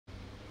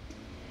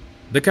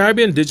The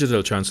Caribbean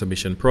Digital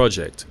Transformation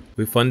Project,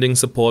 with funding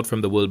support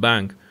from the World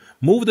Bank,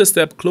 moved a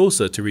step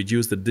closer to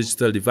reduce the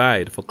digital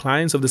divide for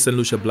clients of the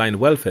Lucia Blind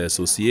Welfare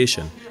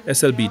Association,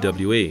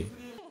 SLBWA.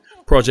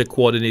 Project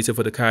Coordinator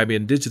for the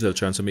Caribbean Digital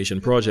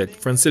Transformation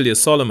Project, Francilia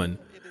Solomon,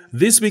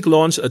 this week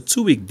launched a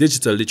 2-week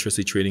digital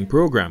literacy training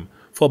program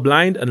for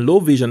blind and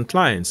low vision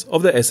clients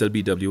of the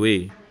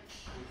SLBWA.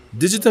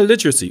 Digital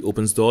literacy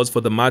opens doors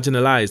for the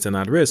marginalized and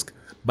at risk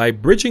by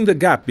bridging the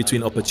gap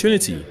between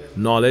opportunity,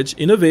 knowledge,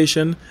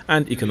 innovation,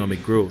 and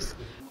economic growth.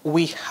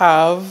 We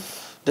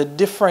have the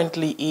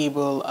differently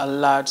able, a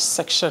large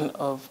section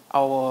of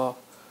our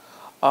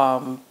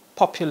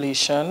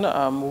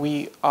population.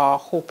 We are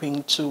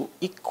hoping to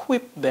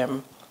equip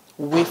them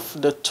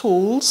with the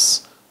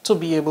tools to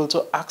be able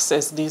to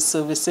access these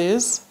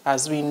services.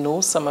 As we know,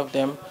 some of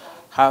them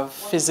have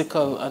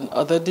physical and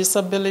other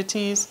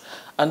disabilities.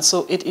 And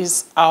so it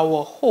is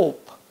our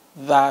hope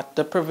that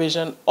the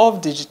provision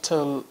of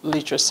digital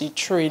literacy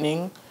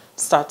training,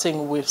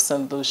 starting with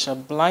St. Lucia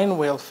Blind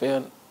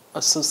Welfare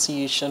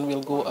Association,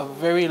 will go a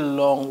very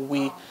long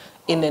way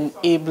in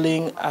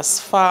enabling as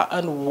far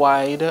and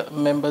wide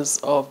members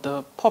of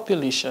the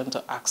population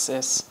to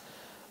access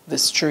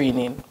this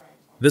training.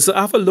 The Sir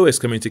Arthur Lewis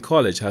Community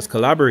College has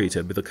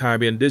collaborated with the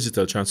Caribbean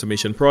Digital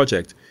Transformation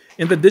Project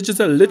in the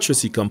digital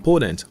literacy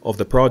component of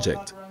the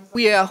project.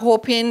 We are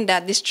hoping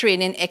that this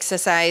training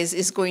exercise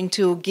is going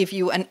to give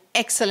you an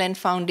excellent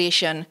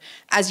foundation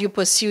as you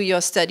pursue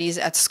your studies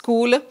at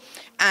school.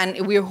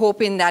 And we're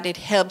hoping that it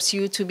helps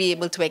you to be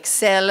able to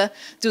excel,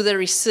 do the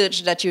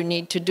research that you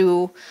need to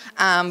do,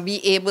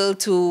 be able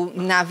to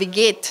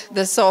navigate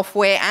the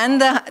software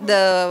and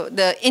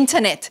the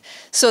internet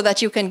so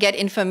that you can get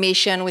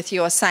information with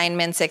your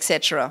assignments,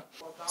 etc.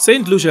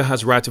 St. Lucia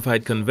has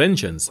ratified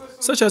conventions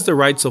such as the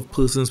Rights of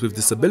Persons with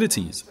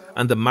Disabilities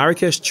and the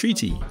Marrakesh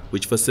Treaty,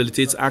 which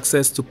facilitates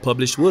access to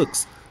published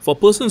works for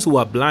persons who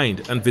are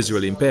blind and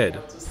visually impaired.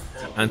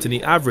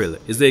 Anthony Avril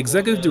is the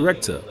Executive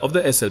Director of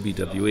the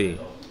SLBWA.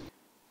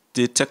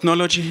 The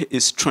technology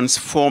is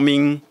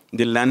transforming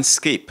the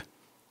landscape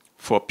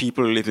for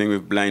people living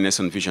with blindness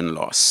and vision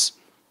loss.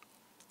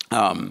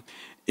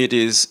 It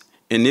is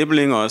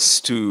enabling us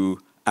to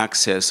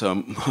access a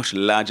much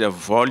larger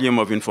volume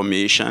of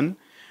information,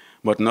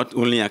 but not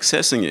only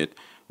accessing it,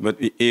 but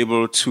be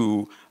able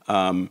to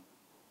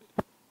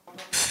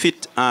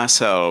fit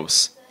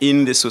ourselves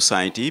in the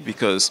society,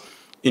 because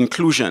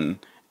inclusion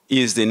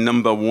is the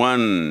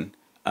 #1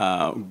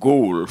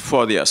 goal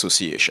for the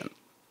association.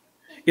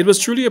 It was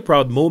truly a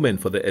proud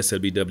moment for the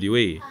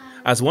SLBWA,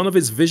 as one of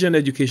its vision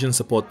education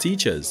support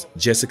teachers,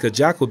 Jessica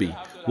Jacoby,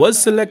 was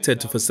selected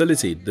to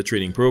facilitate the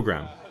training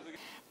program.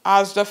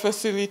 As the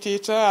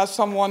facilitator, as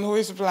someone who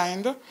is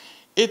blind,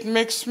 it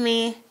makes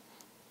me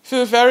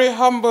feel very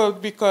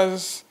humbled,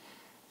 because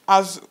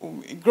as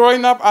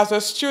growing up as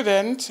a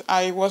student,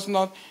 I was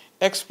not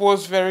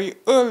exposed very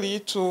early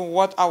to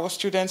what our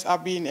students are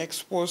being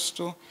exposed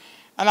to.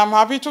 And I'm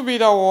happy to be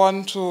the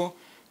one to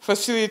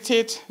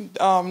facilitate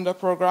the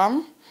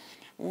program.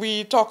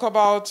 We talk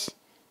about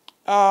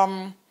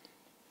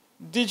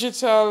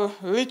digital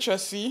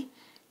literacy,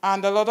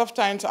 and a lot of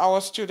times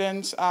our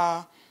students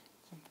are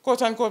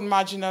quote-unquote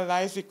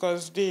marginalized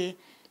because they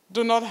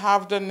do not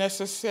have the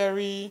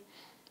necessary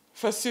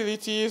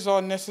facilities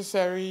or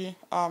necessary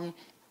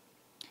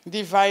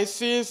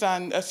devices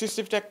and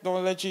assistive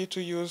technology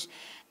to use.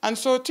 And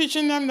so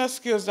teaching them the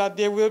skills that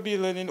they will be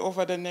learning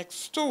over the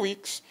next 2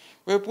 weeks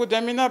will put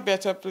them in a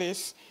better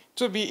place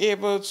to be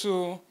able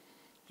to,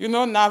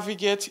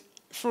 navigate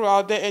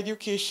throughout their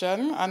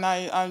education. And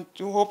I'm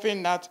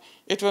hoping that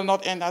it will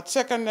not end at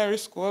secondary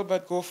school,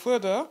 but go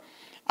further,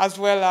 as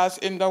well as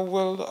in the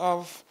world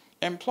of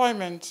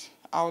employment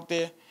out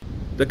there.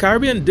 The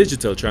Caribbean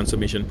Digital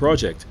Transformation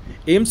Project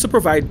aims to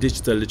provide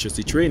digital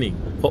literacy training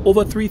for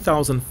over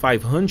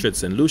 3,500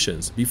 St.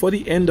 Lucians before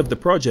the end of the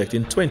project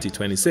in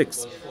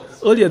 2026.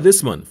 Earlier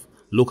this month,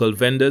 local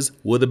vendors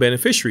were the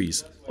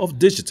beneficiaries of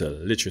digital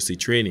literacy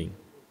training.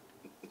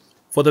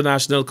 For the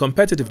National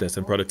Competitiveness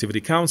and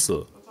Productivity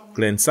Council,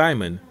 Glenn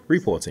Simon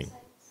reporting.